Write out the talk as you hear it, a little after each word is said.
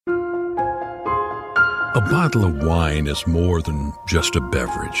A bottle of wine is more than just a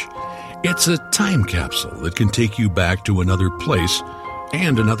beverage. It's a time capsule that can take you back to another place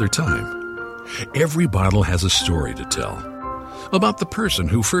and another time. Every bottle has a story to tell. About the person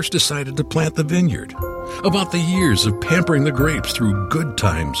who first decided to plant the vineyard. About the years of pampering the grapes through good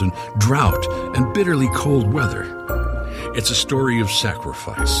times and drought and bitterly cold weather. It's a story of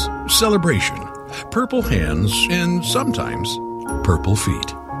sacrifice, celebration, purple hands, and sometimes purple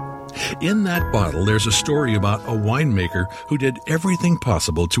feet. In that bottle, there's a story about a winemaker who did everything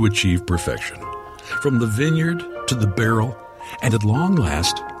possible to achieve perfection. From the vineyard to the barrel, and at long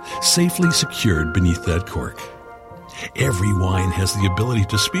last, safely secured beneath that cork. Every wine has the ability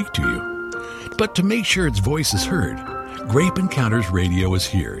to speak to you. But to make sure its voice is heard, Grape Encounters Radio is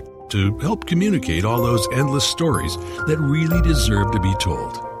here to help communicate all those endless stories that really deserve to be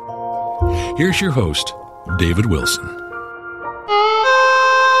told. Here's your host, David Wilson.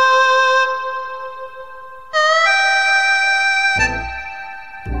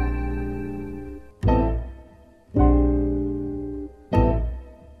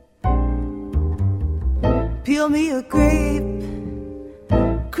 Peel me a grape,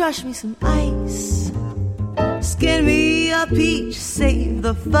 crush me some ice, skin me a peach, save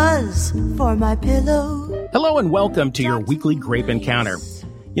the fuzz for my pillow. Hello and welcome to your weekly Grape Encounter.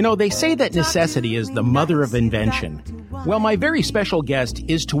 You know, they say that necessity is the mother of invention. Well, my very special guest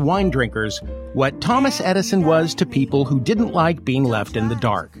is to wine drinkers what Thomas Edison was to people who didn't like being left in the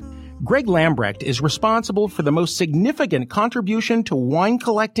dark. Greg Lambrecht is responsible for the most significant contribution to wine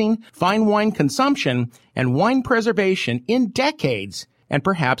collecting, fine wine consumption, and wine preservation in decades, and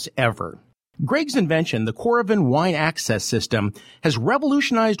perhaps ever. Greg's invention, the Coravin wine access system, has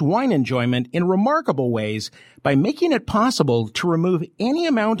revolutionized wine enjoyment in remarkable ways by making it possible to remove any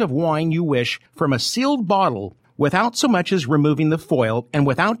amount of wine you wish from a sealed bottle without so much as removing the foil and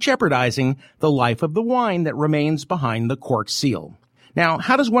without jeopardizing the life of the wine that remains behind the cork seal. Now,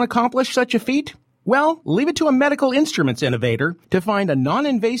 how does one accomplish such a feat? Well, leave it to a medical instruments innovator to find a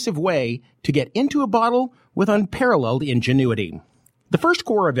non-invasive way to get into a bottle with unparalleled ingenuity. The first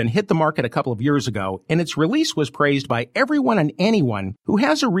Coravin hit the market a couple of years ago, and its release was praised by everyone and anyone who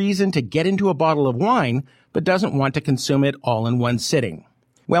has a reason to get into a bottle of wine but doesn't want to consume it all in one sitting.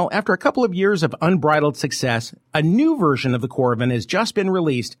 Well, after a couple of years of unbridled success, a new version of the Coravin has just been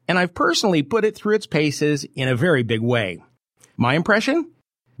released, and I've personally put it through its paces in a very big way. My impression?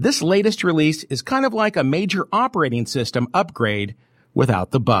 This latest release is kind of like a major operating system upgrade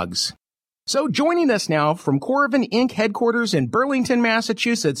without the bugs. So joining us now from Coravin Inc. headquarters in Burlington,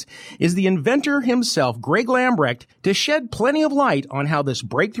 Massachusetts, is the inventor himself, Greg Lambrecht, to shed plenty of light on how this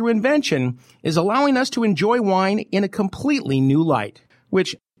breakthrough invention is allowing us to enjoy wine in a completely new light,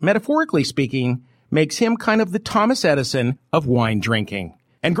 which, metaphorically speaking, makes him kind of the Thomas Edison of wine drinking.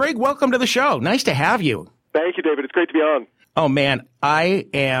 And Greg, welcome to the show. Nice to have you. Thank you, David. It's great to be on. Oh, man, I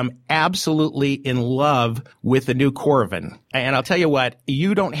am absolutely in love with the new Coravin. And I'll tell you what,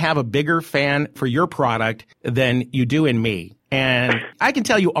 you don't have a bigger fan for your product than you do in me. And I can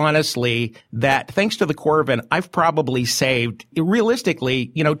tell you honestly that thanks to the Coravin, I've probably saved,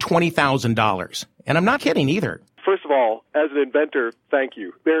 realistically, $20,000. And I'm not kidding either. First of all, as an inventor, thank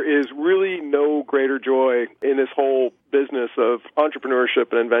you. There is really no greater joy in this whole business of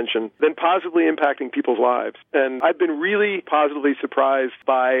entrepreneurship and invention than positively impacting people's lives. And I've been really positively surprised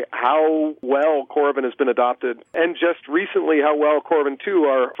by how well Coravin has been adopted, and just recently how well Coravin 2,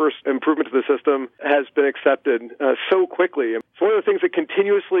 our first improvement to the system, has been accepted so quickly. It's one of the things that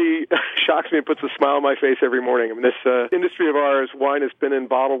continuously shocks me and puts a smile on my face every morning. I mean, this industry of ours, wine has been in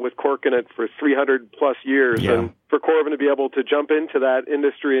bottle with cork in it for 300 plus years. Yeah. And for Coravin to be able to jump into that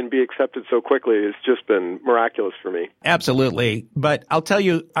industry and be accepted so quickly has just been miraculous for me. Absolutely. But I'll tell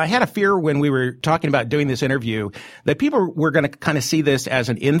you, I had a fear when we were talking about doing this interview that people were going to kind of see this as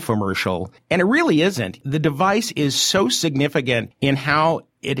an infomercial. And it really isn't. The device is so significant in how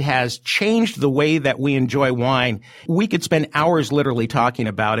it has changed the way that we enjoy wine. We could spend hours literally talking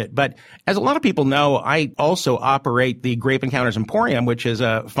about it. But as a lot of people know, I also operate the Grape Encounters Emporium, which is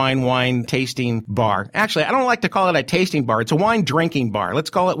a fine wine tasting bar. Actually, I don't like to call it a tasting bar. It's a wine drinking bar. Let's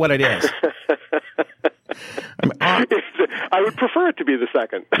call it what it is. I would prefer it to be the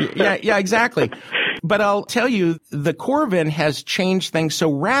second. Yeah, exactly. But I'll tell you, the Coravin has changed things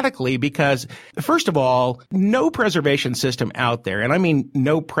so radically because, first of all, no preservation system out there, and I mean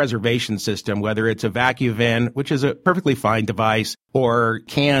no preservation system, whether it's a VacuVin, which is a perfectly fine device, or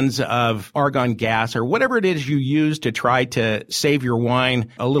cans of argon gas, or whatever it is you use to try to save your wine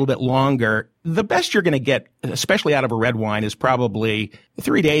a little bit longer, the best you're going to get, especially out of a red wine, is probably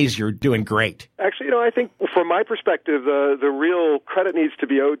 3 days you're doing great. Actually, I think from my perspective, the real credit needs to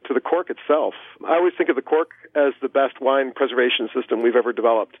be owed to the cork itself. I always think of the cork as the best wine preservation system we've ever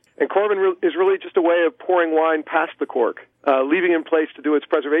developed. And Coravin is really just a way of pouring wine past the cork, leaving it in place to do its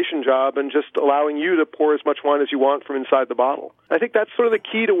preservation job and just allowing you to pour as much wine as you want from inside the bottle. I think that's sort of the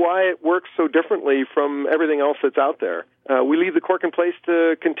key to why it works so differently from everything else that's out there. We leave the cork in place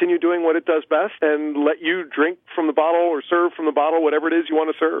to continue doing what it does best and let you drink from the bottle or serve from the bottle whatever it is you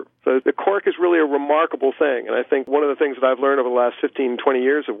want to serve. So the cork is really a remarkable thing, and I think one of the things that I've learned over the last 15, 20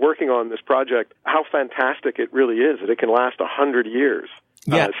 years of working on this project, how fantastic it really is, that it can last 100 years.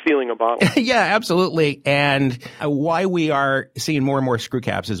 Sealing a bottle. Yeah, absolutely. And why we are seeing more and more screw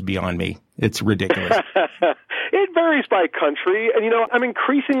caps is beyond me. It's ridiculous. It varies by country. And, I'm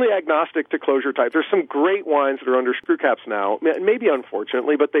increasingly agnostic to closure type. There's some great wines that are under screw caps now, maybe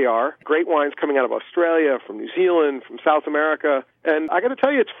unfortunately, but they are. Great wines coming out of Australia, from New Zealand, from South America. And I got to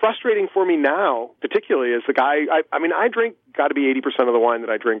tell you, it's frustrating for me now, particularly as the guy, I drink got to be 80% of the wine that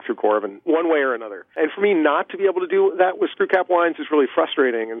I drink through Coravin, one way or another. And for me not to be able to do that with screw cap wines is really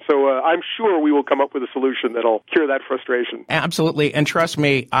frustrating. And so I'm sure we will come up with a solution that'll cure that frustration. Absolutely. And trust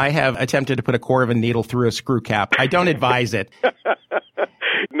me, I have attempted to put a Coravin needle through a screw cap. I don't advise it.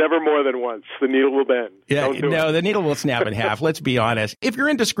 Never more than once. The needle will bend. Yeah, the needle will snap in half. Let's be honest. If you're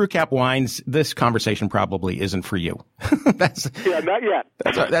into screw cap wines, this conversation probably isn't for you. Not yet.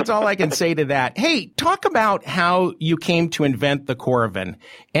 That's all I can say to that. Hey, talk about how you came to invent the Coravin.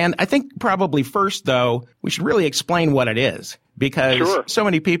 And I think probably first, though, we should really explain what it is. Because so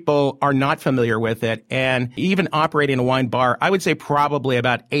many people are not familiar with it. And even operating a wine bar, I would say probably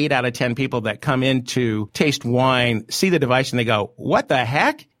about 8 out of 10 people that come in to taste wine see the device and they go, what the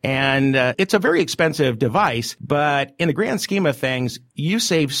heck? And it's a very expensive device, but in the grand scheme of things, you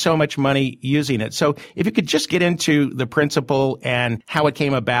save so much money using it. So if you could just get into the principle and how it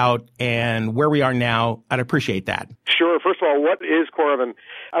came about and where we are now, I'd appreciate that. Sure. First of all, what is Coravin?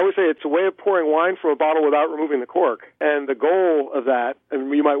 I would say it's a way of pouring wine from a bottle without removing the cork. And the goal of that,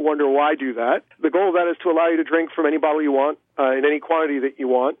 and you might wonder why do that, the goal of that is to allow you to drink from any bottle you want, in any quantity that you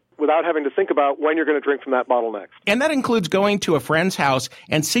want, without having to think about when you're going to drink from that bottle next. And that includes going to a friend's house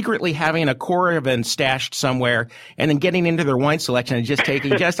and secretly having a Coravin stashed somewhere and then getting into their wine selection and just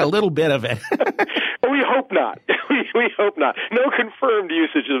taking just a little bit of it. We hope not. We hope not. No confirmed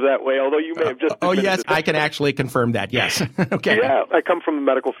usage of that way, although you may have just... Oh, yes, I can actually confirm that, yes. Okay. Yeah, I come from the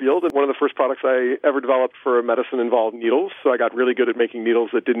medical field, and one of the first products I ever developed for medicine involved needles, so I got really good at making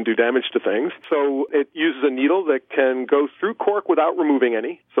needles that didn't do damage to things. So it uses a needle that can go through cork without removing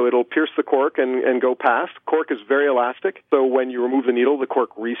any, so it'll pierce the cork and go past. Cork is very elastic, so when you remove the needle, the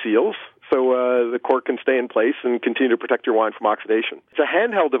cork reseals. So the cork can stay in place and continue to protect your wine from oxidation. It's a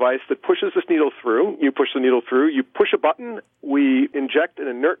handheld device that pushes this needle through. You push the needle through. You push a button. We inject an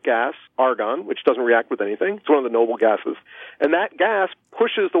inert gas, argon, which doesn't react with anything. It's one of the noble gases. And that gas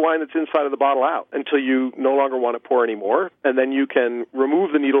pushes the wine that's inside of the bottle out until you no longer want to pour anymore. And then you can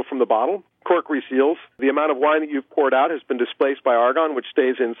remove the needle from the bottle. Cork reseals. The amount of wine that you've poured out has been displaced by argon, which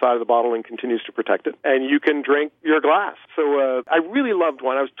stays inside of the bottle and continues to protect it. And you can drink your glass. So I really loved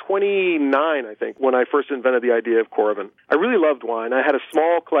wine. I was 29, I think, when I first invented the idea of Coravin. I really loved wine. I had a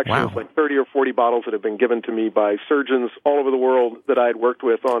small collection of like 30 or 40 bottles that had been given to me by surgeons all over the world that I had worked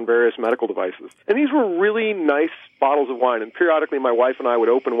with on various medical devices. And these were really nice bottles of wine. And periodically my wife and I would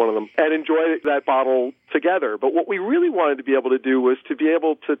open one of them and enjoy that bottle together. But what we really wanted to be able to do was to be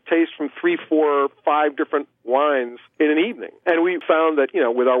able to taste from 3, 4, 5 different wines in an evening. And we found that,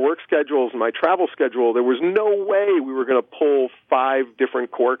 with our work schedules and my travel schedule, there was no way we were going to pull 5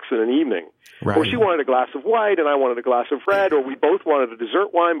 different corks in an evening. Right. Or she wanted a glass of white and I wanted a glass of red, or we both wanted a dessert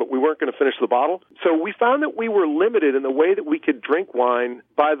wine, but we weren't going to finish the bottle. So we found that we were limited in the way that we could drink wine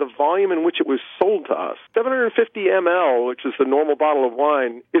by the volume in which it was sold to us. 750 ml, which is the normal bottle of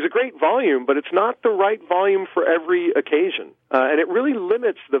wine, is a great volume, but it's not the right volume for every occasion. And it really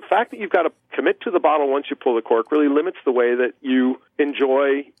limits the fact that you've got to commit to the bottle once you pull the cork, really limits the way that you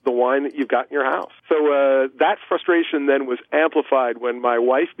enjoy the wine that you've got in your house. So that frustration then was amplified when my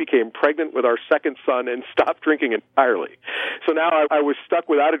wife became pregnant with our second son and stopped drinking entirely. So now I was stuck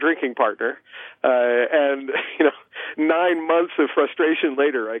without a drinking partner. And 9 months of frustration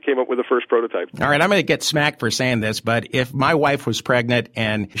later, I came up with the first prototype. All right, I'm going to get smacked for saying this, but if my wife was pregnant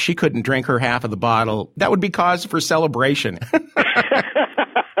and she couldn't drink her half of the bottle, that would be cause for celebration.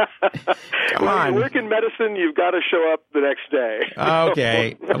 Come on. When you work in medicine, you've got to show up the next day.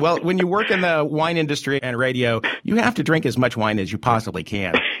 Okay. Well, when you work in the wine industry and radio, you have to drink as much wine as you possibly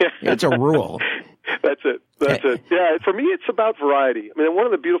can. It's a rule. That's it. Yeah, for me, it's about variety. I mean, one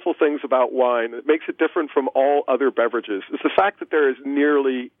of the beautiful things about wine that makes it different from all other beverages is the fact that there is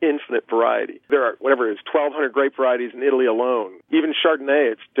nearly infinite variety. There are, 1,200 grape varieties in Italy alone. Even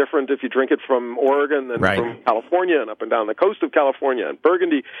Chardonnay, it's different if you drink it from Oregon than from California and up and down the coast of California and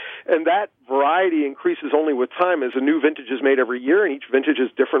Burgundy. And that variety increases only with time as a new vintage is made every year, and each vintage is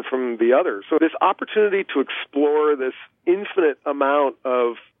different from the other. So this opportunity to explore this infinite amount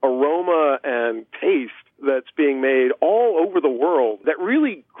of aroma and taste that's being made all over the world that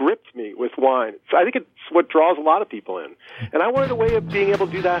really gripped me with wine. So I think it's what draws a lot of people in. And I wanted a way of being able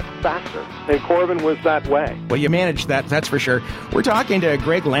to do that faster. And Coravin was that way. Well, you managed that, that's for sure. We're talking to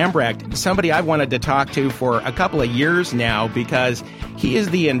Greg Lambrecht, somebody I've wanted to talk to for a couple of years now because he is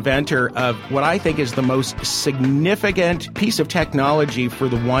the inventor of what I think is the most significant piece of technology for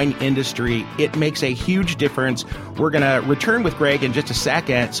the wine industry. It makes a huge difference. We're going to return with Greg in just a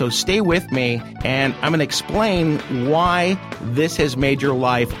second, so stay with me, and I'm going to explain why this has made your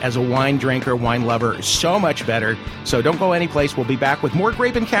life as a wine drinker, wine lover, so much better. So don't go anyplace. We'll be back with more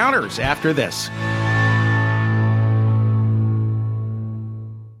Grape Encounters after this.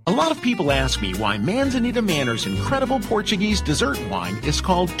 A lot of people ask me why Manzanita Manor's incredible Portuguese dessert wine is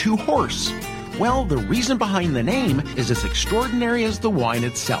called Two Horse. Well, the reason behind the name is as extraordinary as the wine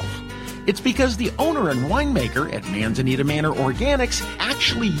itself. It's because the owner and winemaker at Manzanita Manor Organics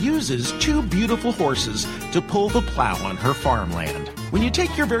actually uses two beautiful horses to pull the plow on her farmland. When you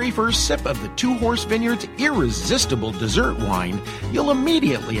take your very first sip of the Two Horse Vineyard's irresistible dessert wine, you'll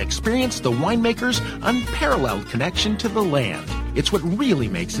immediately experience the winemaker's unparalleled connection to the land. It's what really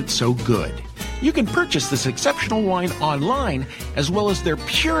makes it so good. You can purchase this exceptional wine online, as well as their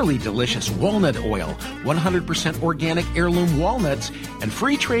purely delicious walnut oil, 100% organic heirloom walnuts, and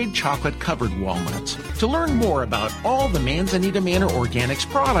free trade chocolate-covered walnuts. To learn more about all the Manzanita Manor Organics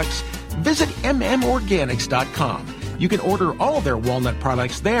products, visit mmorganics.com. You can order all their walnut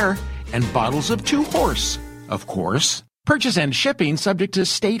products there, and bottles of Two Horse, of course. Purchase and shipping subject to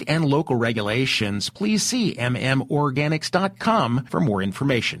state and local regulations. Please see mmorganics.com for more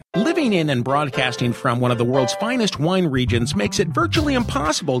information. Living in and broadcasting from one of the world's finest wine regions makes it virtually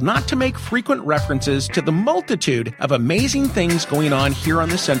impossible not to make frequent references to the multitude of amazing things going on here on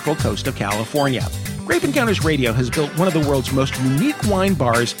the central coast of California. Grape Encounters Radio has built one of the world's most unique wine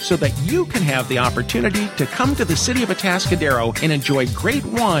bars so that you can have the opportunity to come to the city of Atascadero and enjoy great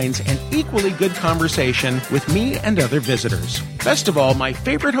wines and equally good conversation with me and other visitors. Best of all, my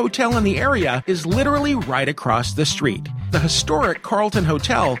favorite hotel in the area is literally right across the street. The historic Carlton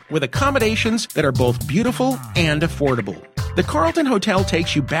Hotel with accommodations that are both beautiful and affordable. The Carlton Hotel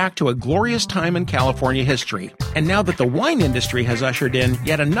takes you back to a glorious time in California history. And now that the wine industry has ushered in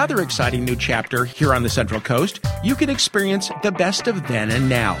yet another exciting new chapter here on the Central Coast, you can experience the best of then and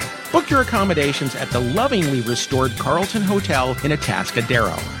now. Book your accommodations at the lovingly restored Carlton Hotel in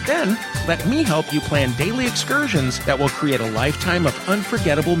Atascadero. Then, let me help you plan daily excursions that will create a lifetime of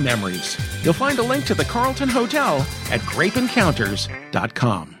unforgettable memories. You'll find a link to the Carlton Hotel at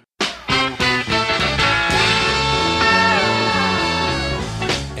grapeencounters.com.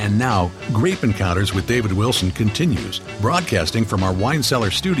 And now, Grape Encounters with David Wilson continues, broadcasting from our wine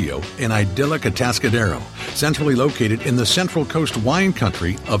cellar studio in idyllic Atascadero, centrally located in the Central Coast wine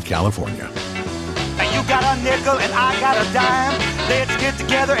country of California. You got a nickel and I got a dime. Let's get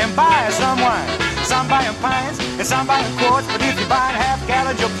together and buy some wine. Some buying pints and some buying quarts, but if you buy half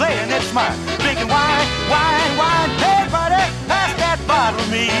gallons, you're playing it smart. Drinking wine, wine, wine. Hey, buddy, pass that bottle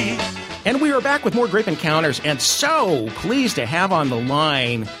to me. And we are back with more Grape Encounters, and so pleased to have on the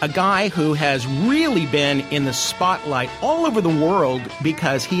line a guy who has really been in the spotlight all over the world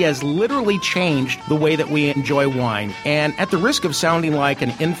because he has literally changed the way that we enjoy wine. And at the risk of sounding like an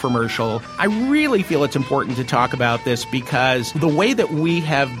infomercial, I really feel it's important to talk about this because the way that we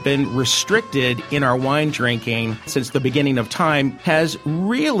have been restricted in our wine drinking since the beginning of time has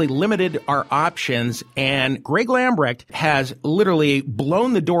really limited our options, and Greg Lambrecht has literally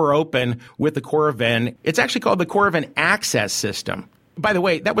blown the door open with the Coravin. It's actually called the Coravin Access System. By the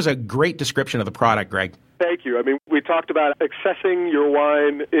way, that was a great description of the product, Greg. Thank you. I mean, we talked about accessing your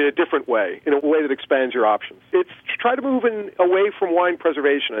wine in a different way, in a way that expands your options. It's to try to move away from wine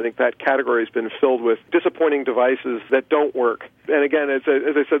preservation. I think that category has been filled with disappointing devices that don't work. And again, as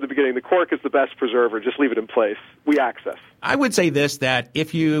I said at the beginning, the cork is the best preserver. Just leave it in place. We access. I would say this, that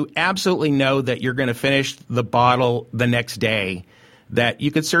if you absolutely know that you're going to finish the bottle the next day, that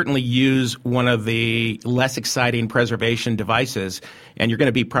you could certainly use one of the less exciting preservation devices, and you're going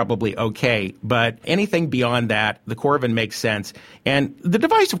to be probably okay. But anything beyond that, the Coravin makes sense. And the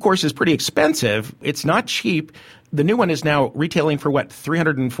device, of course, is pretty expensive. It's not cheap. the new one is now retailing for what,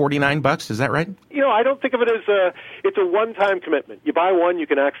 $349? Is that right? I don't think of it as it's a one-time commitment. You buy one, you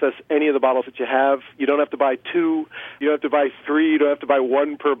can access any of the bottles that you have. You don't have to buy two. You don't have to buy three. You don't have to buy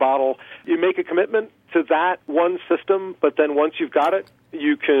one per bottle. You make a commitment to that one system, but then once you've got it,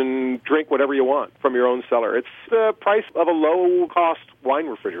 you can drink whatever you want from your own cellar. It's the price of a low-cost wine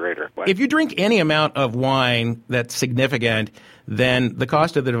refrigerator. If you drink any amount of wine that's significant, then the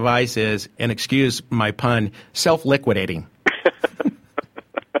cost of the device is, and excuse my pun, self-liquidating.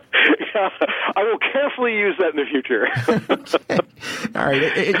 I will carefully use that in the future. Okay. All right.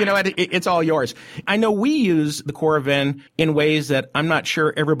 It's all yours. I know we use the Coravin in ways that I'm not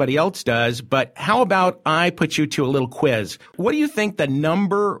sure everybody else does, but how about I put you to a little quiz? What do you think the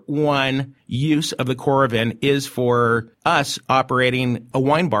number one use of the Coravin is for us operating a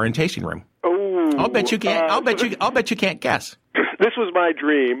wine bar and tasting room? Oh, I'll bet you can't. I'll bet you can't guess. This was my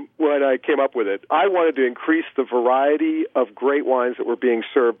dream when I came up with it. I wanted to increase the variety of great wines that were being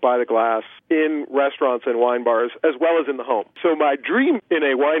served by the glass in restaurants and wine bars, as well as in the home. So my dream in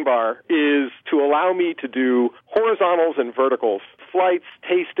a wine bar is to allow me to do horizontals and verticals, flights,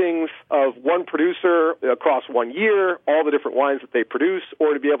 tastings of one producer across 1 year, all the different wines that they produce,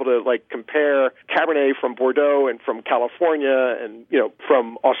 or to be able to compare Cabernet from Bordeaux and from California and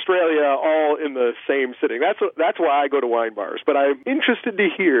from Australia, all in the same sitting. That's why I go to wine bars. But I'm interested to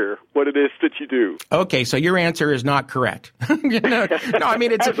hear what it is that you do. Okay, so your answer is not correct. No, I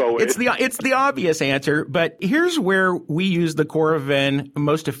mean it's the obvious answer. But here's where we use the Coravin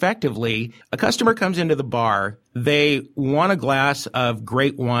most effectively. A customer comes into the bar. They want a glass of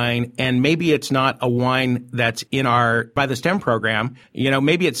great wine, and maybe it's not a wine that's in our By the Stem program.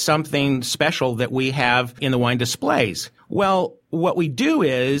 Maybe it's something special that we have in the wine displays. Well, what we do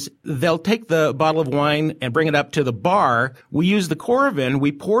is they'll take the bottle of wine and bring it up to the bar. We use the Coravin.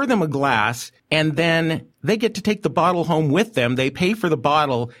 We pour them a glass, and then they get to take the bottle home with them. They pay for the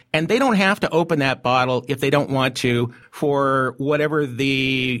bottle, and they don't have to open that bottle if they don't want to for whatever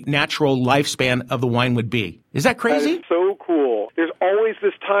the natural lifespan of the wine would be. Is that crazy? That is so cool. There's always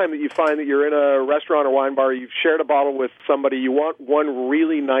this time that you find that you're in a restaurant or wine bar, you've shared a bottle with somebody, you want one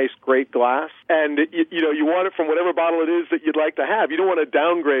really nice, great glass, and you want it from whatever bottle it is that you'd like to have. You don't want to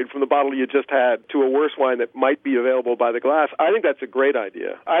downgrade from the bottle you just had to a worse wine that might be available by the glass. I think that's a great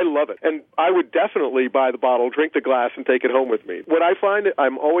idea. I love it. And I would definitely buy the bottle, drink the glass, and take it home with me. What I find,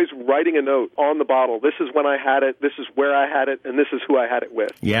 I'm always writing a note on the bottle. This is when I had it, this is where I had it, and this is who I had it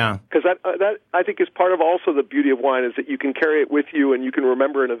with. Yeah. Because that I think is part of also the beauty of wine, is that you can carry it with you and you can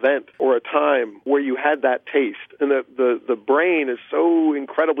remember an event or a time where you had that taste. And the brain is so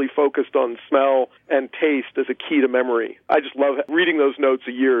incredibly focused on smell and taste as a key to memory. I just love reading those notes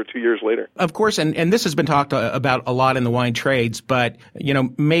a year or 2 years later. Of course, and this has been talked about a lot in the wine trades, but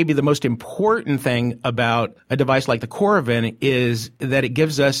maybe the most important thing about a device like the Coravin is that it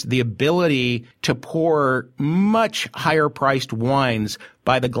gives us the ability to pour much higher priced wines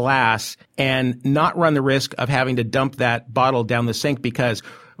by the glass and not run the risk of having to dump that bottle down the sink, because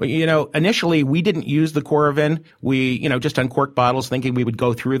initially we didn't use the Coravin. We, just uncorked bottles thinking we would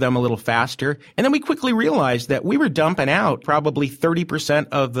go through them a little faster. And then we quickly realized that we were dumping out probably 30%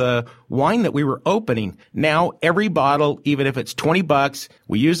 of the wine that we were opening. Now every bottle, even if it's $20,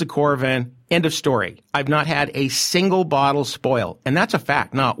 we use the Coravin. End of story. I've not had a single bottle spoil. And that's a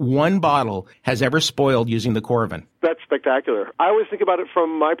fact. Not one bottle has ever spoiled using the Coravin. That's spectacular. I always think about it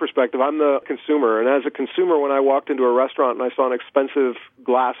from my perspective. I'm the consumer, and as a consumer, when I walked into a restaurant and I saw an expensive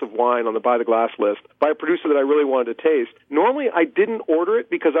glass of wine on the By the Glass list by a producer that I really wanted to taste, normally I didn't order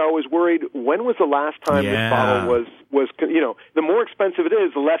it because I was worried, when was the last time this bottle was the more expensive it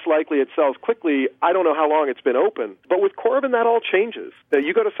is, the less likely it sells quickly. I don't know how long it's been open. But with Coravin, that all changes. Now,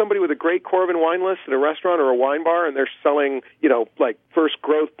 you go to somebody with a great Coravin wine list at a restaurant or a wine bar, and they're selling, like first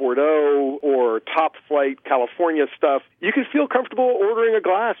growth Bordeaux or top flight California stuff. You can feel comfortable ordering a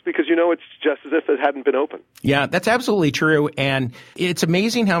glass because it's just as if it hadn't been open. Yeah, that's absolutely true. And it's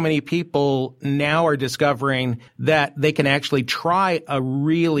amazing how many people now are discovering that they can actually try a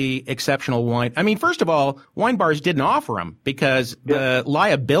really exceptional wine. I mean, first of all, wine bars didn't offer them because the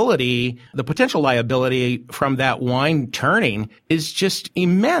potential liability from that wine turning is just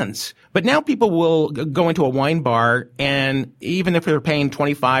immense. But now people will go into a wine bar, and even if they're paying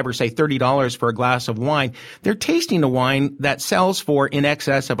 $25 or say $30 for a glass of wine, they're tasting a wine that sells for in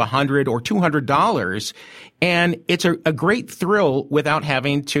excess of $100 or $200. And it's a great thrill without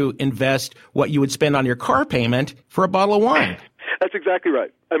having to invest what you would spend on your car payment for a bottle of wine. That's exactly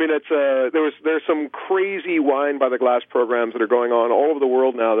right. I mean, there's some crazy wine by the glass programs that are going on all over the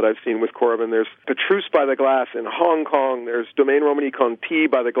world now that I've seen with Coravin. There's Petrus by the glass in Hong Kong. There's Domaine Romani Conti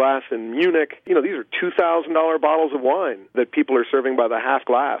by the glass in Munich. You know, these are $2,000 bottles of wine that people are serving by the half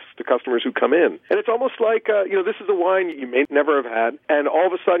glass to customers who come in. And it's almost like, this is a wine you may never have had, and all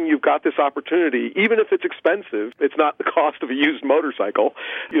of a sudden you've got this opportunity. Even if it's expensive, it's not the cost of a used motorcycle.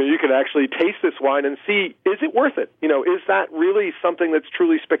 You can actually taste this wine and see, is it worth it? Is that really something that's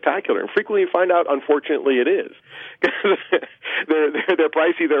truly spectacular? And frequently you find out, unfortunately, it is. They're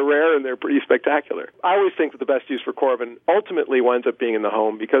pricey, they're rare, and they're pretty spectacular. I always think that the best use for Coravin ultimately winds up being in the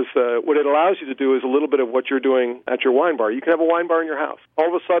home, because what it allows you to do is a little bit of what you're doing at your wine bar. You can have a wine bar in your house. All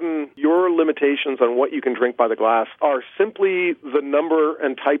of a sudden, your limitations on what you can drink by the glass are simply the number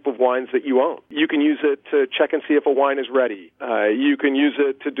and type of wines that you own. You can use it to check and see if a wine is ready. You can use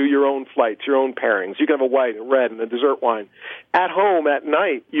it to do your own flights, your own pairings. You can have a white, a red, and a dessert wine. At home, at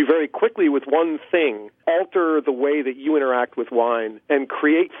night, you very quickly, with one thing, alter the way that you interact with wine and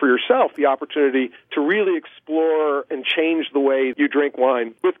create for yourself the opportunity to really explore and change the way you drink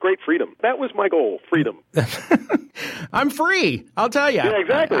wine with great freedom. That was my goal, freedom. I'm free, I'll tell you. Yeah,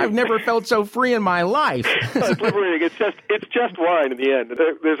 exactly. I've never felt so free in my life. It's liberating. It's just wine in the end.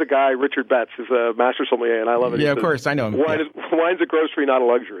 There's a guy, Richard Betts, who's a master sommelier, and I love it. Yeah, of course, I know him. Wine's a grocery, not a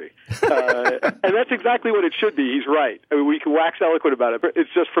luxury. And that's exactly what it should be. He's right. I mean, we can wax eloquent about it, but it's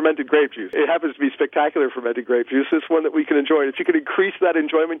just fermented grape juice. It happens to be spectacular fermented grape juice. It's one that we can enjoy. If you can increase that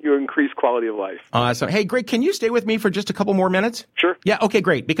enjoyment, you increase quality of life. Awesome. Hey, Greg, can you stay with me for just a couple more minutes? Sure. Yeah, okay,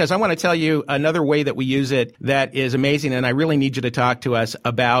 great, because I want to tell you another way that we use it that is amazing, and I really need you to talk to us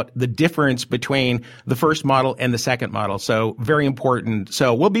about the difference between the first model and the second model. So, very important.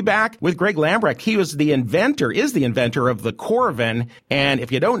 So, we'll be back with Greg Lambrecht. He is the inventor of the Coravin, and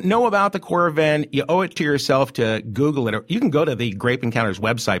if you don't know about the Coravin, you owe it to yourself to Google it. You can go to the Grape Encounters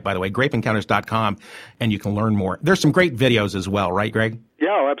website, by the way, grapeencounters.com, and you can learn more. There's some great videos as well, right, Greg?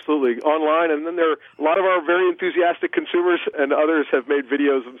 Yeah, absolutely. Online, and then there are a lot of our very enthusiastic consumers and others have made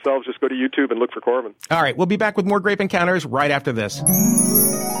videos themselves. Just go to YouTube and look for Coravin. All right, we'll be back with more Grape Encounters right after this.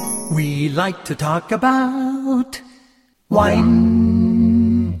 We like to talk about wine.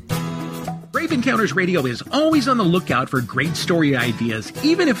 Grape Encounters Radio is always on the lookout for great story ideas,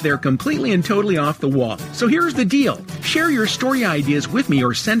 even if they're completely and totally off the wall. So here's the deal. Share your story ideas with me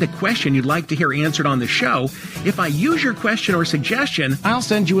or send a question you'd like to hear answered on the show. If I use your question or suggestion, I'll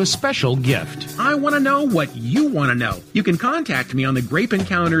send you a special gift. I want to know what you want to know. You can contact me on the Grape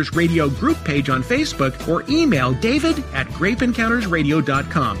Encounters Radio group page on Facebook or email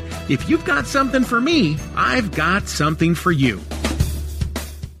david@grapeencountersradio.com. If you've got something for me, I've got something for you.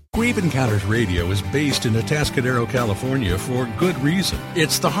 Grape Encounters Radio is based in Atascadero, California for good reason.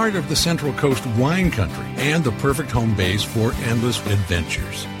 It's the heart of the Central Coast wine country and the perfect home base for endless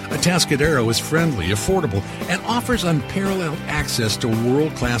adventures. Atascadero is friendly, affordable, and offers unparalleled access to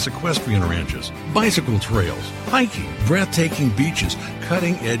world-class equestrian ranches, bicycle trails, hiking, breathtaking beaches,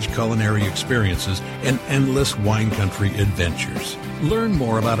 cutting-edge culinary experiences, and endless wine country adventures. Learn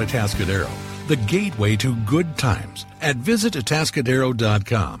more about Atascadero, the gateway to good times, at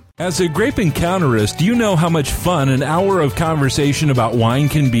visitatascadero.com. As a Grape Encounterist, you know how much fun an hour of conversation about wine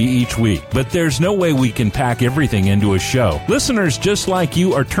can be each week. But there's no way we can pack everything into a show. Listeners just like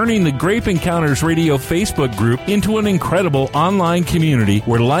you are turning the Grape Encounters Radio Facebook group into an incredible online community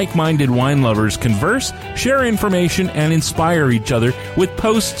where like-minded wine lovers converse, share information, and inspire each other with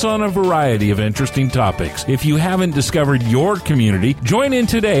posts on a variety of interesting topics. If you haven't discovered your community, join in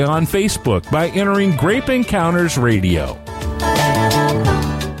today on Facebook by entering Grape Encounters Radio.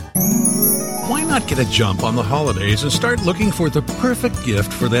 Why not get a jump on the holidays and start looking for the perfect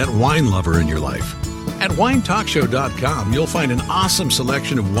gift for that wine lover in your life? At winetalkshow.com, you'll find an awesome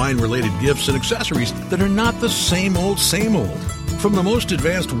selection of wine-related gifts and accessories that are not the same old, From the most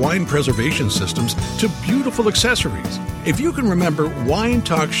advanced wine preservation systems to beautiful accessories. If you can remember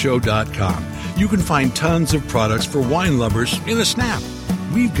winetalkshow.com, you can find tons of products for wine lovers in a snap.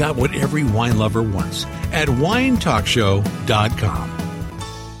 We've got what every wine lover wants at winetalkshow.com.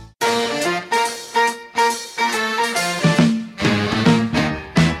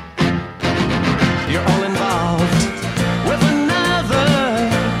 You're all involved with another.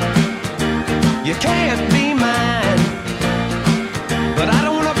 You can't be mine, but I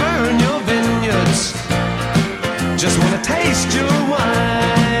don't want to burn your vineyards. Just want to taste your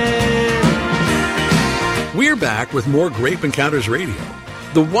wine. We're back with more Grape Encounters Radio,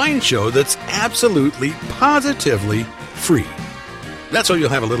 the wine show that's absolutely, positively free. That's how you'll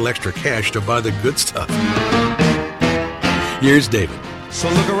have a little extra cash to buy the good stuff. Here's David. So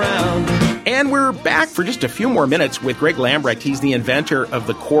look around. And we're back for just a few more minutes with Greg Lambrecht. He's the inventor of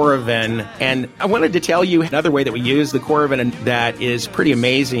the Coravin. And I wanted to tell you another way that we use the Coravin that is pretty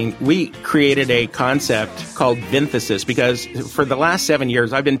amazing. We created a concept called vinthesis because for the last 7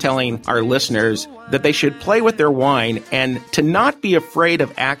 years, I've been telling our listeners that they should play with their wine and to not be afraid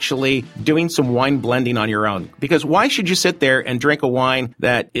of actually doing some wine blending on your own. Because why should you sit there and drink a wine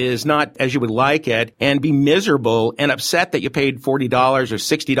that is not as you would like it and be miserable and upset that you paid $40 or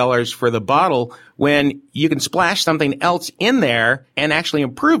 $60 for the bottle when you can splash something else in there and actually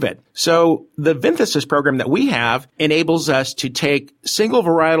improve it? So the vinthesis program that we have enables us to take single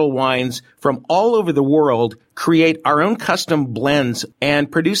varietal wines from all over the world, create our own custom blends,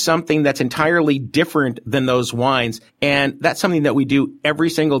 and produce something that's entirely different than those wines. And that's something that we do every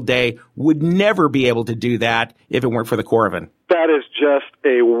single day. Would never be able to do that if it weren't for the Coravin. That is just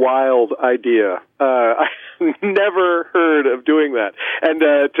a wild idea. I've never heard of doing that. And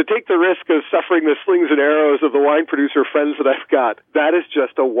to take the risk of suffering the slings and arrows of the wine producer friends that I've got, that is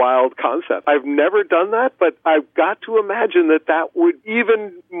just a wild concept. I've never done that, but I've got to imagine that that would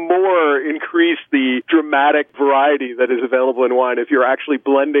even more increase the dramatic variety that is available in wine if you're actually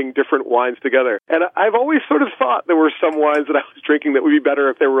blending different wines together. And I've always sort of thought there were some wines that I was drinking that would be better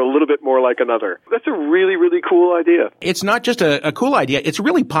if they were a little bit more like another. That's a really, really cool idea. It's not just a cool idea. It's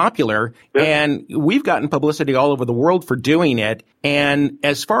really popular, and we've gotten publicity all over the world for doing it. And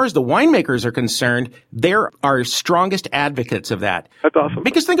as far as the winemakers are concerned, they're our strongest advocates of that. That's awesome.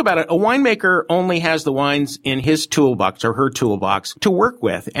 Because think about it, a winemaker only has the wines in his toolbox or her toolbox to work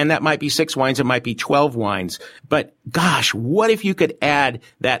with, and that might be 6 wines, it might be 12 wines. But gosh, what if you could add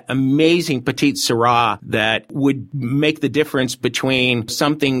that amazing Petite Syrah that would make the difference between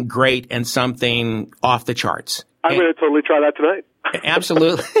something great and something off the charts? I'm going to totally try that tonight.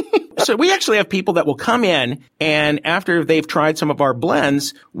 Absolutely. So we actually have people that will come in, and after they've tried some of our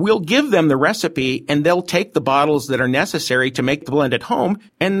blends, we'll give them the recipe, and they'll take the bottles that are necessary to make the blend at home,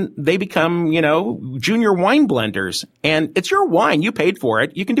 and they become, junior wine blenders. And it's your wine. You paid for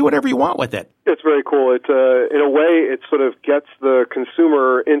it. You can do whatever you want with it. It's very cool. It, in a way, it sort of gets the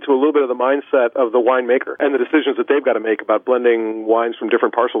consumer into a little bit of the mindset of the winemaker and the decisions that they've got to make about blending wines from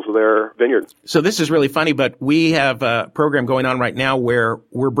different parcels of their vineyard. So this is really funny, but we have a program going on right now where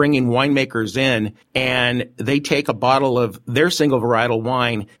we're bringing winemakers in, and they take a bottle of their single varietal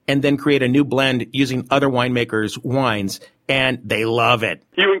wine and then create a new blend using other winemakers' wines, and they love it.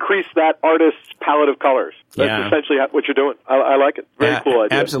 You increase that artist's palette of colors. That's essentially what you're doing. I like it. Very cool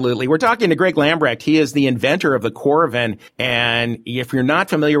idea. Absolutely. We're talking to Greg Lambrecht. He is the inventor of the Coravin. And if you're not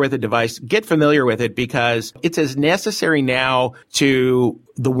familiar with the device, get familiar with it because it's as necessary now to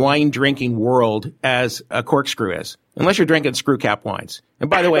the wine drinking world as a corkscrew is. Unless you're drinking screw cap wines. And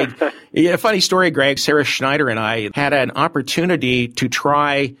by the way, a funny story, Greg, Sarah Schneider and I had an opportunity to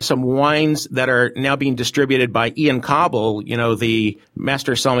try some wines that are now being distributed by Ian Cobble, the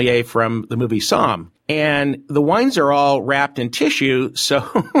master sommelier from the movie Somm. And the wines are all wrapped in tissue, so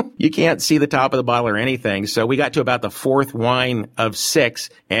you can't see the top of the bottle or anything. So we got to about the 4th wine of 6,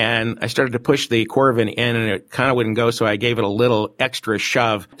 and I started to push the Coravin in, and it kind of wouldn't go, so I gave it a little extra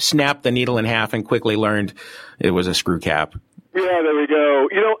shove, snapped the needle in half, and quickly learned it was a screw cap. Yeah, there we go.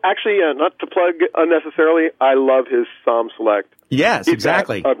 Actually, not to plug unnecessarily, I love his Somm Select. Yes, He's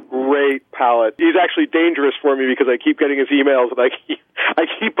exactly. got a great palate. He's actually dangerous for me because I keep getting his emails and I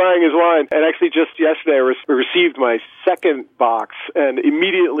keep buying his wine. And actually just yesterday I received my 2nd box and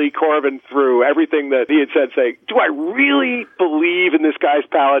immediately Coravin through everything that he had said, saying, do I really believe in this guy's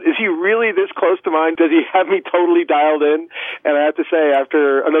palate? Is he really this close to mine? Does he have me totally dialed in? And I have to say,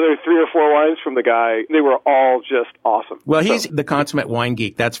 after another 3 or 4 wines from the guy, they were all just awesome. Well, he's the consummate wine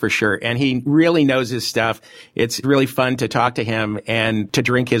geek, that's for sure. And he really knows his stuff. It's really fun to talk to him and to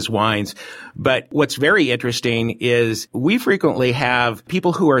drink his wines. But what's very interesting is we frequently have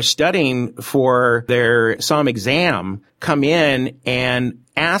people who are studying for their Somm exam come in and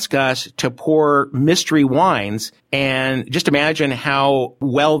ask us to pour mystery wines, and just imagine how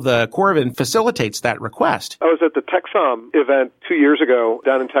well the Coravin facilitates that request. I was at the TechSomm event 2 years ago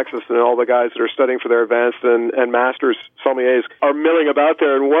down in Texas, and all the guys that are studying for their advanced and master's sommeliers are milling about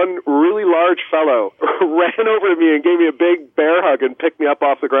there, and one really large fellow ran over to me and gave me a big bear hug and picked me up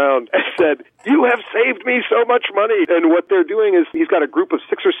off the ground and said, you have saved me so much money. And what they're doing is he's got a group of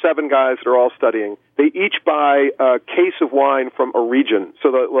 6 or 7 guys that are all studying. They each buy a case of wine from a region.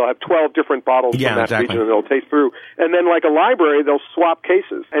 So they'll have 12 different bottles from that region, and they'll taste through. And then like a library, they'll swap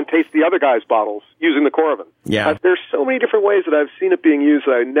cases and taste the other guy's bottles using the Coravin. Yeah. There's so many different ways that I've seen it being used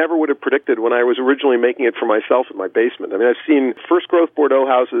that I never would have predicted when I was originally making it for myself in my basement. I mean, I've seen first growth Bordeaux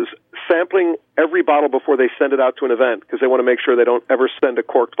houses sampling every bottle before they send it out to an event because they want to make sure they don't ever send a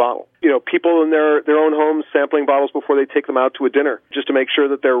corked bottle. You know, people in their own homes sampling bottles before they take them out to a dinner just to make sure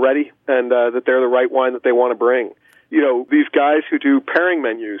that they're ready and that they're the right wine that they want to bring. You know, these guys who do pairing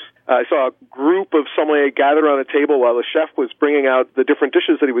menus. I saw a group of sommeliers gathered around a table while the chef was bringing out the different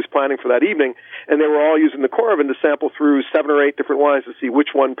dishes that he was planning for that evening, and they were all using the Coravin to sample through 7 or 8 different wines to see which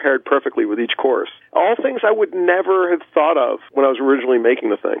one paired perfectly with each course. All things I would never have thought of when I was originally making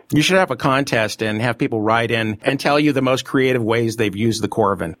the thing. You should have a contest and have people write in and tell you the most creative ways they've used the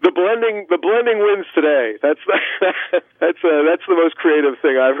Coravin. The blending wins today. That's the most creative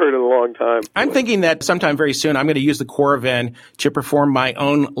thing I've heard in a long time. I'm thinking that sometime very soon I'm going to use the Coravin to perform my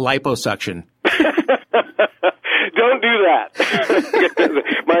own liposuction. Don't do that.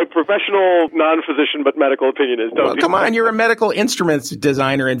 My professional, non-physician, but medical opinion is don't do come that. on, you're a medical instruments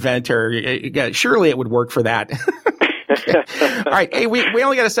designer, inventor. Surely it would work for that. All right. Hey, we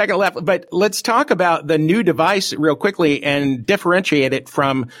only got a second left, but let's talk about the new device real quickly and differentiate it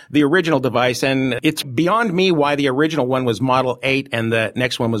from the original device. And it's beyond me why the original one was Model 8 and the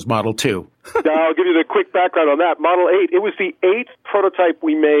next one was Model 2. I'll give you the quick background on that. Model 8, it was the 8th prototype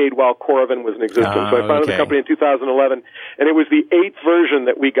we made while Coravin was in existence. So I founded the company in 2011, and it was the 8th version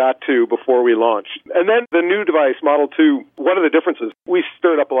that we got to before we launched. And then the new device, Model 2, one of the differences, we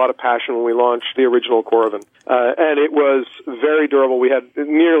stirred up a lot of passion when we launched the original Coravin. And it was very durable. We had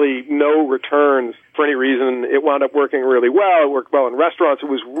nearly no returns for any reason. It wound up working really well. It worked well in restaurants. It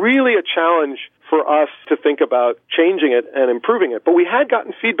was really a challenge for us to think about changing it and improving it. But we had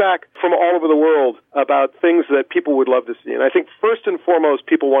gotten feedback from all over the world about things that people would love to see. And I think first and foremost,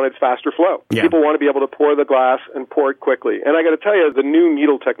 people wanted faster flow. Yeah. People want to be able to pour the glass and pour it quickly. And I got to tell you, the new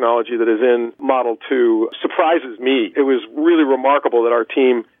needle technology that is in Model 2 surprises me. It was really remarkable that our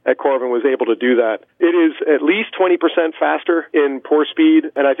team at Coravin was able to do that. It is at least 20% faster in pour speed,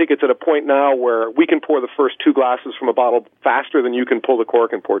 and I think it's at a point now where we can pour the first 2 glasses from a bottle faster than you can pull the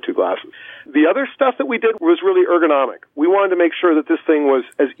cork and pour 2 glasses. The other stuff that we did was really ergonomic. We wanted to make sure that this thing was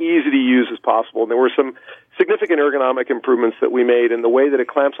as easy to use as possible, and there were some significant ergonomic improvements that we made in the way that it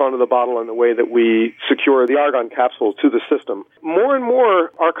clamps onto the bottle and the way that we secure the argon capsule to the system. More and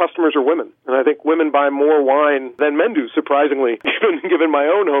more, our customers are women, and I think women buy more wine than men do, surprisingly, given my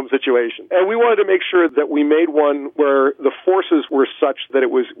own home situation. And we wanted to make sure that we made one where the forces were such that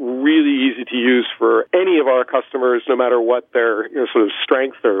it was really easy to use for any of our customers, no matter what their sort of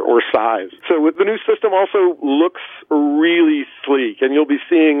strength or size. So the new system also looks really sleek, and you'll be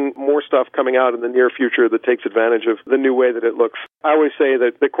seeing more stuff coming out in the near future that takes advantage of the new way that it looks. I always say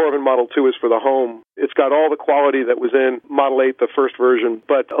that the Coravin Model 2 is for the home. It's got all the quality that was in Model 8, the first version,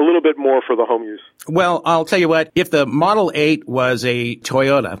 but a little bit more for the home use. Well, I'll tell you what, if the Model 8 was a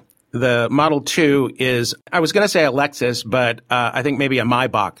Toyota, the Model 2 is, I was going to say a Lexus, but I think maybe a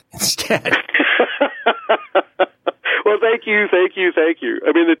Maybach instead. Well, thank you.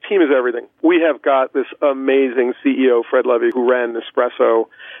 I mean, the team is everything. We have got this amazing CEO, Fred Levy, who ran Nespresso.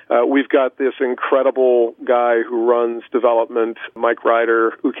 We've got this incredible guy who runs development, Mike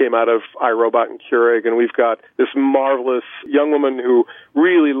Ryder, who came out of iRobot and Keurig. And we've got this marvelous young woman who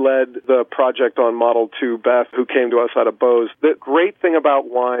really led the project on Model 2, Beth, who came to us out of Bose. The great thing about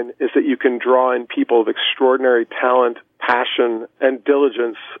wine is that you can draw in people of extraordinary talent, passion, and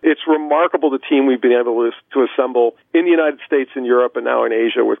diligence. It's remarkable the team we've been able to assemble in the United States and Europe and now in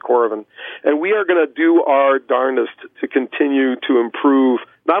Asia with Coravin. And we are going to do our darndest to continue to improve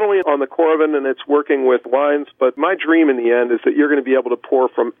not only on the Coravin and its working with wines, but my dream in the end is that you're going to be able to pour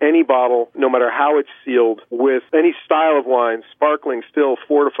from any bottle, no matter how it's sealed, with any style of wine, sparkling, still,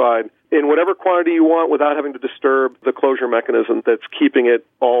 fortified, in whatever quantity you want without having to disturb the closure mechanism that's keeping it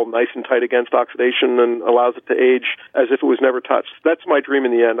all nice and tight against oxidation and allows it to age as if it was never touched. That's my dream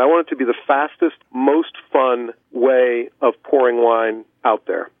in the end. I want it to be the fastest, most fun way of pouring wine out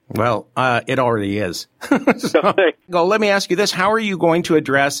there. Well, it already is. Well, let me ask you this. How are you going to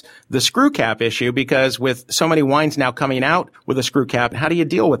address the screw cap issue? Because with so many wines now coming out with a screw cap, how do you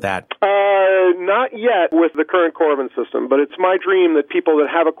deal with that? Not yet with the current Coravin system, but it's my dream that people that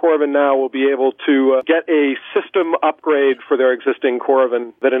have a Coravin now will be able to get a system upgrade for their existing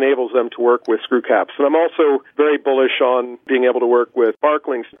Coravin that enables them to work with screw caps. And I'm also very bullish on being able to work with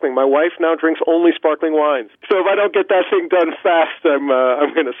sparkling. My wife now drinks only sparkling wines. So if I don't get that thing done fast,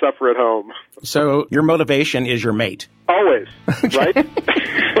 I'm going to suffer at home. So your motivation is your mate. Always, right?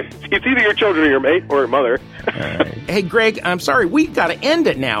 It's either your children or your mate or your mother. Hey, Greg, I'm sorry. We got to end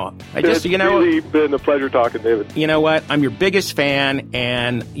it now. It's really been a pleasure talking, David. You know what? I'm your biggest fan,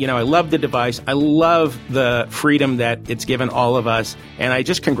 and, I love the device. I love the freedom that it's given all of us, and I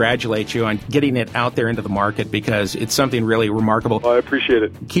just congratulate you on getting it out there into the market because it's something really remarkable. I appreciate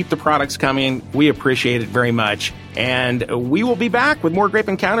it. Keep the products coming. We appreciate it very much. And we will be back with more Grape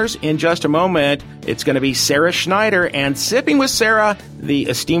Encounters in just a moment. It's going to be Sarah Schneider and Sipping with Sarah, the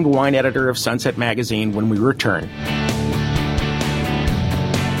esteemed wine editor of Sunset Magazine, when we return.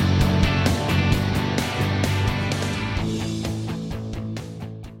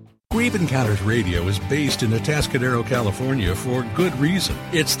 Grape Encounters Radio is based in Atascadero, California for good reason.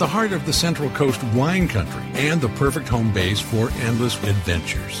 It's the heart of the Central Coast wine country and the perfect home base for endless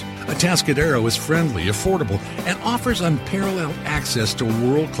adventures. Atascadero is friendly, affordable, and offers unparalleled access to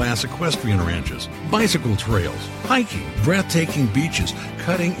world-class equestrian ranches, bicycle trails, hiking, breathtaking beaches,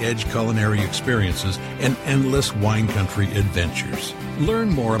 cutting-edge culinary experiences, and endless wine country adventures. Learn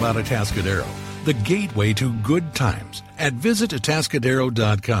more about Atascadero, the gateway to good times, at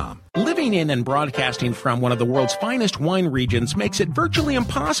visitatascadero.com. Living in and broadcasting from one of the world's finest wine regions makes it virtually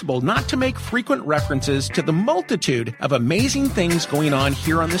impossible not to make frequent references to the multitude of amazing things going on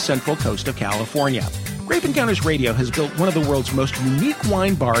here on the Central Coast of California. Grape Encounters Radio has built one of the world's most unique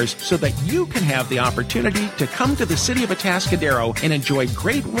wine bars so that you can have the opportunity to come to the city of Atascadero and enjoy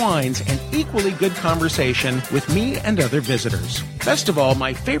great wines and equally good conversation with me and other visitors. Best of all,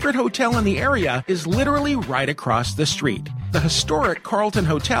 my favorite hotel in the area is literally right across the street. The historic Carlton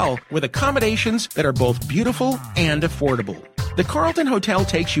Hotel with accommodations that are both beautiful and affordable. The Carlton Hotel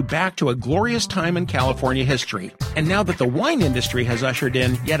takes you back to a glorious time in California history. And now that the wine industry has ushered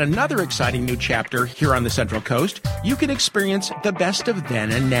in yet another exciting new chapter here on the Central Coast, you can experience the best of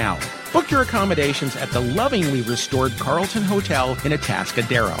then and now. Book your accommodations at the lovingly restored Carlton Hotel in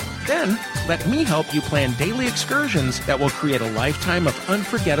Atascadero. Then, let me help you plan daily excursions that will create a lifetime of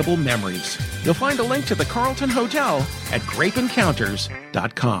unforgettable memories. You'll find a link to the Carlton Hotel at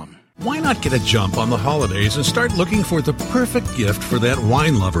grapeencounters.com. Why not get a jump on the holidays and start looking for the perfect gift for that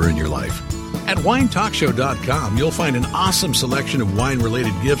wine lover in your life? At winetalkshow.com, you'll find an awesome selection of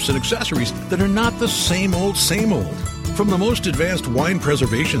wine-related gifts and accessories that are not the same old, same old. From the most advanced wine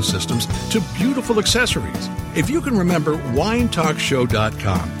preservation systems to beautiful accessories. If you can remember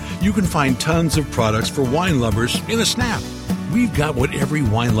winetalkshow.com, you can find tons of products for wine lovers in a snap. We've got what every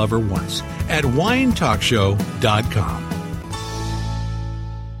wine lover wants at winetalkshow.com.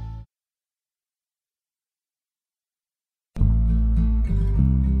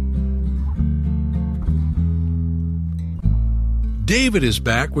 David is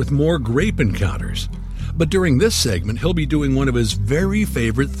back with more Grape Encounters. But during this segment, he'll be doing one of his very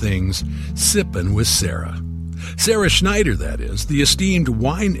favorite things, Sippin' with Sarah. Sarah Schneider, that is, the esteemed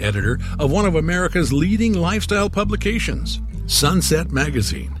wine editor of one of America's leading lifestyle publications, Sunset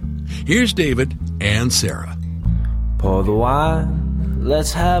Magazine. Here's David and Sarah. Pour the wine,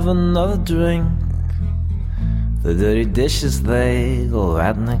 let's have another drink. The dirty dishes, they go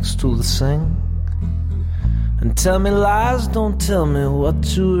right next to the sink. And tell me lies, don't tell me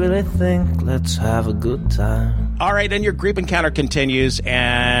what you really think. Let's have a good time. All right, and your Grape Encounter continues,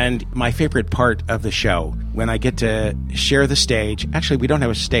 and my favorite part of the show, when I get to share the stage. Actually, we don't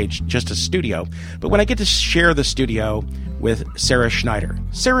have a stage, just a studio. But when I get to share the studio with Sarah Schneider.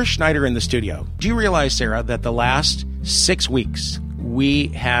 Sarah Schneider in the studio. Do you realize, Sarah, that the last 6 weeks, we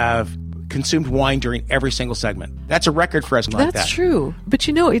have consumed wine during every single segment? That's a record for us like that. That's true. But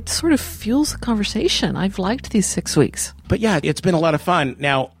it sort of fuels the conversation. I've liked these 6 weeks. But yeah, it's been a lot of fun.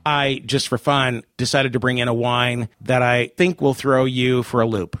 Now, I, just for fun, decided to bring in a wine that I think will throw you for a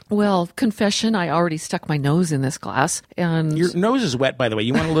loop. Well, confession, I already stuck my nose in this glass. And your nose is wet, by the way.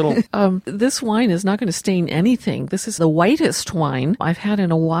 You want a little... This wine is not going to stain anything. This is the whitest wine I've had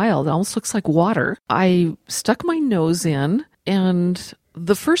in a while. It almost looks like water. I stuck my nose in, and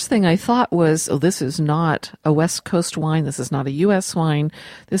the first thing I thought was, this is not a West Coast wine. This is not a U.S. wine.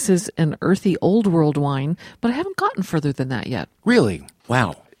 This is an earthy old world wine. But I haven't gotten further than that yet. Really?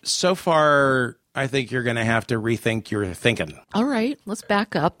 Wow. So far, I think you're going to have to rethink your thinking. All right. Let's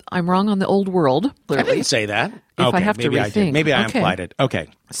back up. I'm wrong on the old world, clearly. I didn't say that. If I have to rethink. Maybe I implied it. Okay.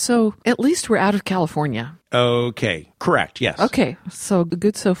 So at least we're out of California. Okay. Correct. Yes. Okay. So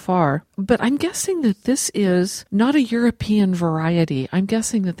good so far. But I'm guessing that this is not a European variety. I'm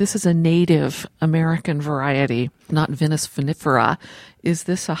guessing that this is a native American variety, not Vinus vinifera. Is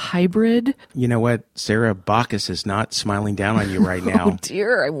this a hybrid? You know what? Sarah Bacchus is not smiling down on you right now. Oh,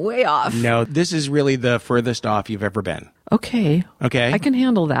 dear. I'm way off. No, this is really the furthest off you've ever been. Okay. Okay. I can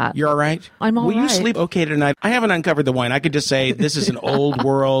handle that. You're all right? I'm all Will you right. sleep okay tonight? I haven't uncovered the wine. I could just say this is an old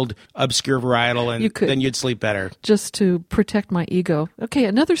world, obscure varietal, and You could. then you'd sleep better. Just to protect my ego. Okay,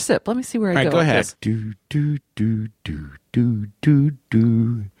 another sip. Let me see where All I right, go. go with ahead. this. Do, do, do, do, do, do,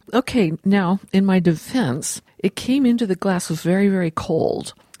 do. Okay, now, in my defense, it came into the glass was very, very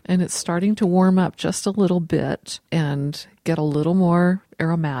cold, and it's starting to warm up just a little bit and get a little more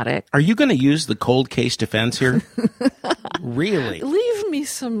aromatic. Are you going to use the cold case defense here? Really? Leave me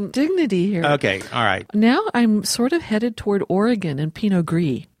some dignity here. Okay, all right. Now I'm sort of headed toward Oregon and Pinot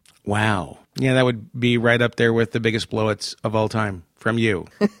Gris. Wow. Yeah, that would be right up there with the biggest blowits of all time from you.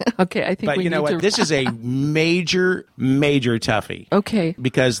 Okay, I think But we you know need what? to... This is a major, major toughie. Okay.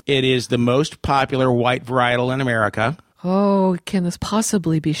 Because it is the most popular white varietal in America. Oh, can this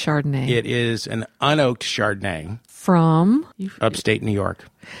possibly be Chardonnay? It is an unoaked Chardonnay. From? Upstate New York.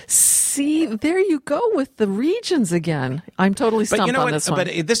 See, there you go with the regions again. I'm totally stumped But you know on what? this one.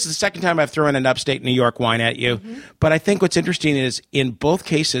 But this is the second time I've thrown an upstate New York wine at you. Mm-hmm. But I think what's interesting is in both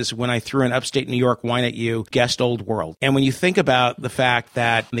cases, when I threw an upstate New York wine at you, guessed Old World. And when you think about the fact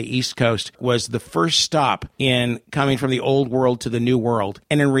that the East Coast was the first stop in coming from the Old World to the New World,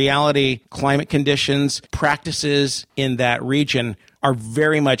 and in reality, climate conditions, practices in that region are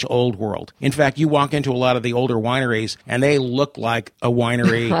very much Old World. In fact, you walk into a lot of the older wineries and they look like a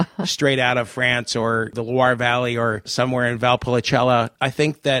winery straight out of France or the Loire Valley or somewhere in Valpolicella. I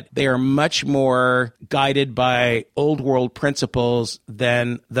think that they are much more guided by Old World principles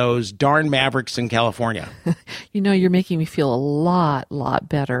than those darn mavericks in California. You know, you're making me feel a lot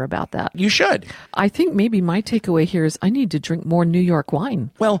better about that. You should. I think maybe my takeaway here is I need to drink more New York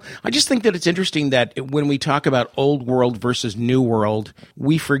wine. Well, I just think that it's interesting that when we talk about Old World versus New World,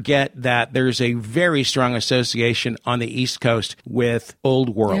 we forget that there's a very strong association on the East Coast with Old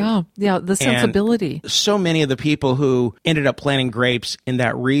World. Yeah, the sensibility. And so many of the people who ended up planting grapes in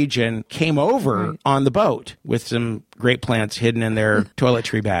that region came over on the boat with some grape plants hidden in their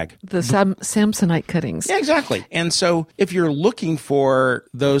toiletry bag. The Samsonite cuttings. Yeah, exactly. And so if you're looking for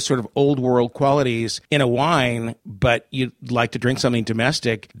those sort of Old World qualities in a wine, but you'd like to drink something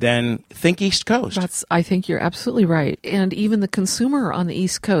domestic, then think East Coast. I think you're absolutely right. And even the consumer on the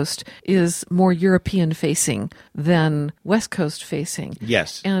East Coast is more European facing than West Coast facing.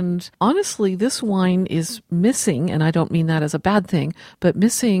 Yes. And honestly, this wine is missing, and I don't mean that as a bad thing, but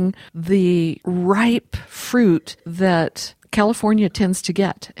missing the ripe fruit that California tends to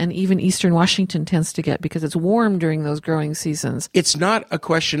get, and even Eastern Washington tends to get, because it's warm during those growing seasons. It's not a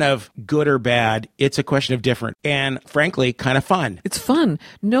question of good or bad. It's a question of different and, frankly, kind of fun. It's fun.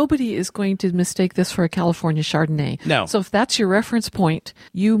 Nobody is going to mistake this for a California Chardonnay. No. So if that's your reference point,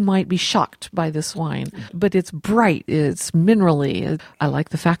 you might be shocked by this wine. But it's bright. It's minerally. I like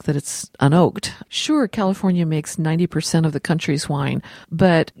the fact that it's unoaked. Sure, California makes 90% of the country's wine,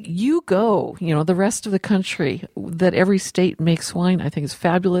 but the rest of the country, that every state makes wine, I think is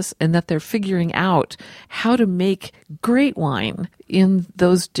fabulous, and that they're figuring out how to make great wine in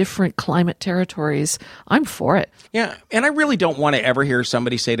those different climate territories. I'm for it. Yeah, and I really don't want to ever hear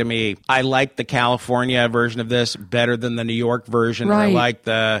somebody say to me, I like the California version of this better than the New York version. Right.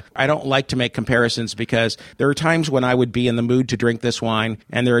 Or I don't like to make comparisons, because there are times when I would be in the mood to drink this wine,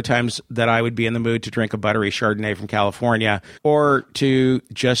 and there are times that I would be in the mood to drink a buttery Chardonnay from California, or to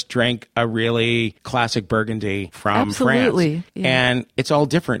just drink a really classic Burgundy from France. Yeah. And it's all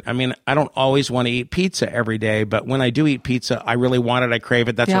different. I mean, I don't always want to eat pizza every day, but when I do eat pizza, I really want it. I crave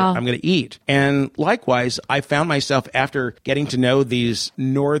it. That's what I'm going to eat. And likewise, I found myself, after getting to know these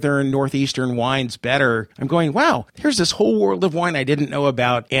northeastern wines better, I'm going, wow, here's this whole world of wine I didn't know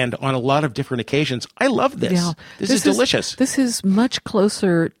about. And on a lot of different occasions, I love this. Yeah. This is delicious. This is much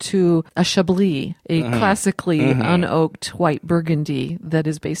closer to a Chablis, a classically unoaked white Burgundy that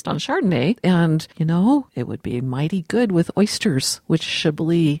is based on Chardonnay. And, it would be mighty good with oysters, which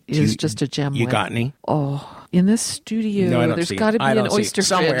Chablis is just a gem You with. got any? Oh, in this studio, No, I don't there's see got to it. be I an don't see it. oyster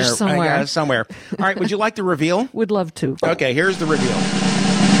fridge somewhere. Somewhere. All right, would you like the reveal? Would love to. Okay, here's the reveal.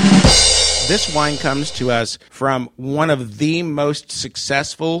 This wine comes to us from one of the most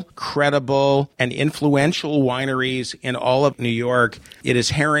successful, credible, and influential wineries in all of New York. It is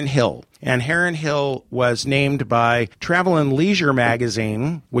Heron Hill. And Heron Hill was named by Travel and Leisure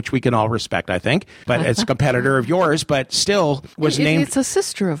magazine, which we can all respect, I think, but it's a competitor of yours, but still was named. It's a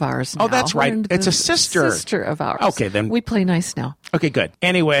sister of ours now. Oh, that's right. It's a sister. Sister of ours. Okay, then. We play nice now. Okay, good.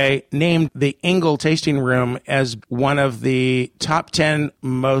 Anyway, named the Ingle Tasting Room as one of the top 10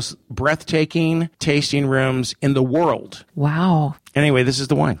 most breathtaking tasting rooms in the world. Wow. Anyway, this is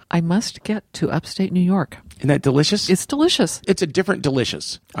the wine. I must get to upstate New York. Isn't that delicious? It's delicious. It's a different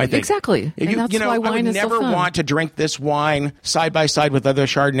delicious, I think. Exactly. And that's why wine I would is never so fun. want to drink this wine side by side with other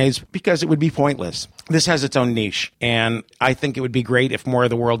Chardonnays because it would be pointless. This has its own niche, and I think it would be great if more of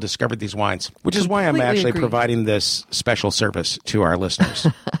the world discovered these wines, which is why I'm Completely actually agree. providing this special service to our listeners.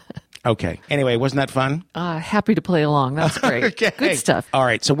 Okay. Anyway, wasn't that fun? Happy to play along. That's great. Okay. Good stuff. All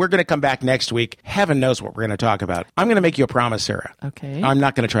right. So we're going to come back next week. Heaven knows what we're going to talk about. I'm going to make you a promise, Sarah. Okay. I'm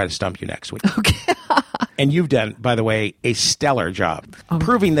not going to try to stump you next week. Okay. And you've done, by the way, a stellar job,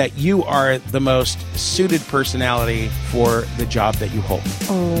 proving that you are the most suited personality for the job that you hold.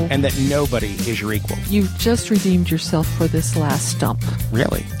 Oh. And that nobody is your equal. You've just redeemed yourself for this last stump.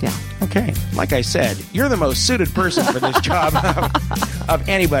 Really? Yeah. Okay. Like I said, you're the most suited person for this job of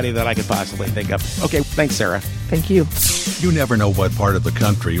anybody that I could possibly think of. Okay. Thanks, Sarah. Thank you. You never know what part of the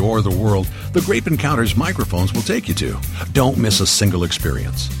country or the world the Grape Encounters microphones will take you to. Don't miss a single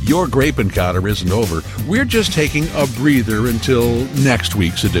experience. Your Grape Encounter isn't over. We're just taking a breather until next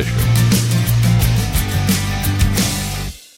week's edition.